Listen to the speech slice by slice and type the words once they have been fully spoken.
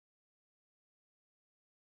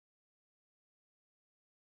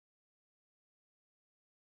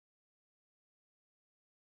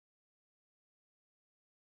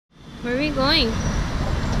Where are we going? We're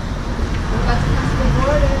about to cross the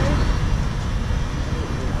border.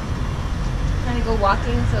 Trying to go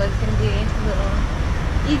walking, so it's gonna be a little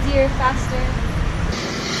easier, faster.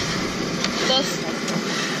 Dos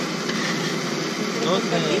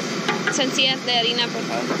sencillas de harina, por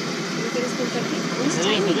favor. ¿No quieres compartir? It's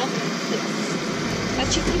tiny. Está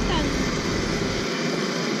chiquita.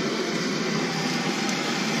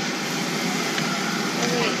 Oh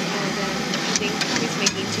wait, I think he's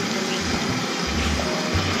making two for me.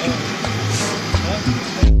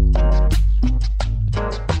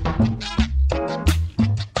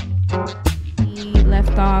 We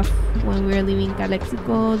left off when we were leaving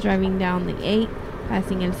Calexico, driving down the 8,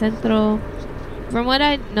 passing El Centro. From what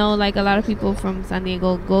I know, like a lot of people from San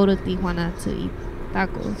Diego go to Tijuana to eat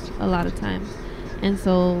tacos a lot of times. And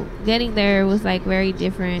so getting there was like very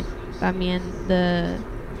different. También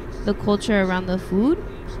the culture around the food,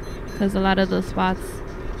 because a lot of those spots,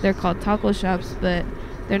 they're called taco shops, but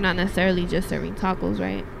they're not necessarily just serving tacos,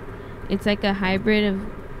 right? It's like a hybrid of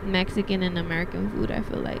Mexican and American food, I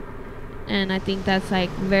feel like. And I think that's like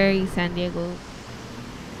very San Diego.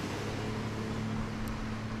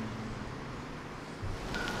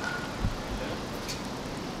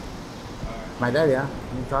 My dad, yeah,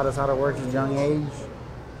 he taught us how to work at a young age,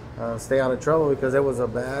 stay out of trouble, because it was a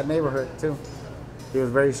bad neighborhood too. He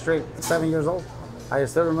was very strict. 7 years old. I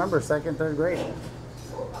still remember second, third grade.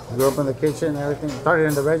 Grew up in the kitchen and everything. Started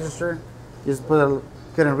in the register. Just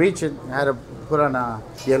couldn't reach it. I had to put on a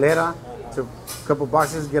hielera to a couple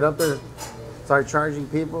boxes, get up there, start charging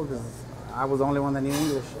people, because I was the only one that knew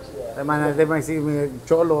English. They might see me a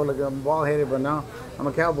cholo, like I'm bald headed, but no, I'm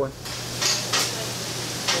a cowboy.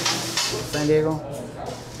 San Diego,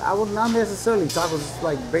 I would not necessarily. Tacos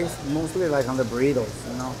like based mostly like on the burritos,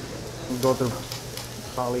 you know. We go through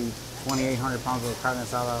probably 2,800 pounds of carne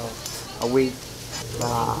asada a week.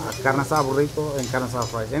 Carne asada burrito and carne asada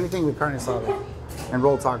fries. Anything with carne asada and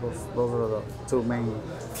rolled tacos. Those are the two main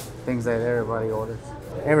things that everybody orders.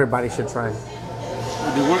 Everybody should try.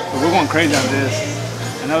 We're going crazy on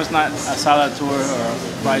this. I know it's not a salad tour or a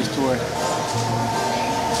fries tour.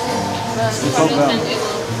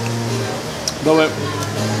 But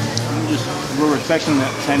we're respecting the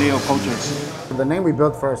San Diego culture. The name we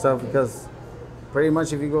built for ourselves, because pretty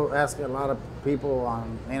much if you go ask a lot of people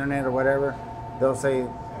on the internet or whatever, they'll say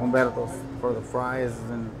Humbertos for the fries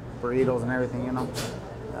and burritos and everything, you know.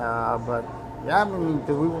 But yeah, I mean,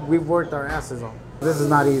 we've worked our asses off. This is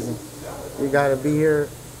not easy. You gotta be here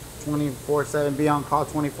 24/7, be on call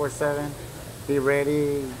 24/7, be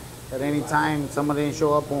ready at any time. Somebody didn't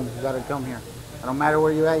show up, boom, you gotta come here. No matter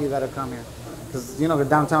where you're at, you gotta come here. Because, you know, the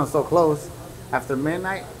downtown's so close. After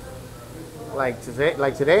midnight, like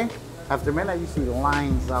today, after midnight, you see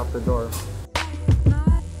lines out the door.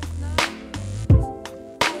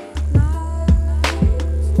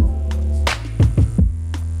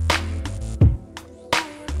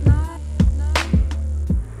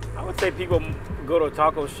 I would say people go to a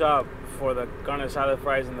taco shop for the carne asada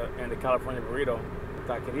fries and the California burrito.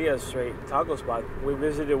 Taquerias, straight taco spot. We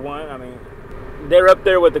visited one. I mean, they're up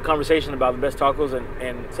there with the conversation about the best tacos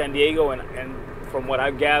in San Diego, and from what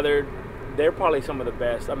I've gathered, they're probably some of the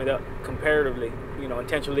best. I mean, comparatively, you know,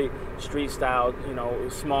 intentionally street style, you know,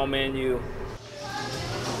 small menu.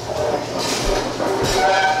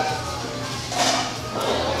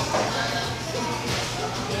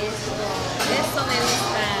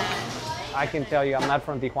 I can tell you, I'm not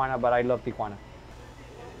from Tijuana, but I love Tijuana.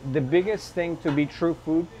 The biggest thing to be true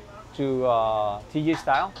food to TJ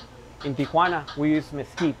style, in Tijuana, we use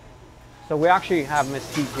mesquite. So we actually have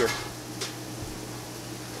mesquite here.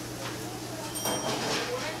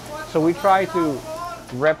 So we try to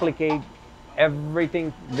replicate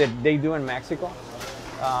everything that they do in Mexico,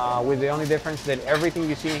 with the only difference that everything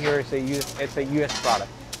you see here is a US product.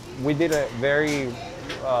 We did a very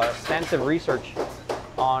extensive research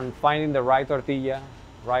on finding the right tortilla,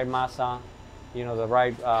 right masa, you know, the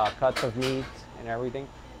right cuts of meat and everything.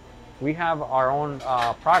 We have our own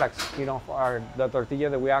products, you know, for the tortilla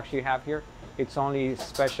that we actually have here. It's only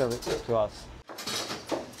special to us.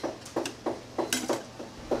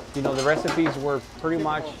 You know, the recipes were pretty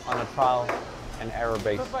much on a trial and error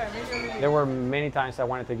base. There were many times I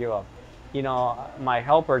wanted to give up. You know, my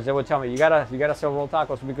helpers, they would tell me, you gotta sell rolled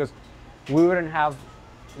tacos, because we wouldn't have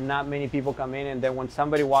not many people come in, and then when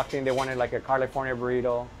somebody walked in, they wanted like a California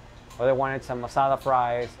burrito, or they wanted some Asada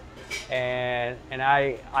Fries. And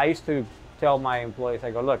I used to tell my employees,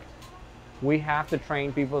 I go, look, we have to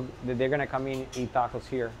train people that they're gonna come in and eat tacos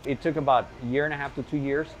here. It took about a year and a half to 2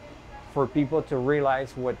 years for people to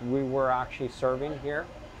realize what we were actually serving here.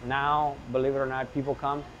 Now, believe it or not, people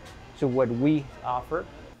come to what we offer.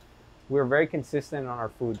 we're very consistent on our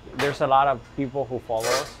food. There's a lot of people who follow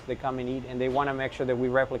us, they come and eat, and they want to make sure that we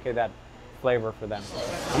replicate that flavor for them.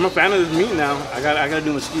 I'm a fan of this meat now. I gotta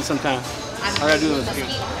do mesquite sometime. I gotta do mesquite.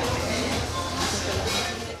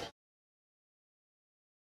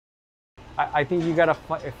 I think you gotta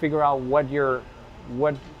figure out what your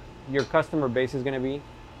customer base is gonna be,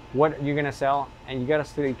 what you're gonna sell, and you gotta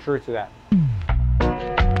stay true to that.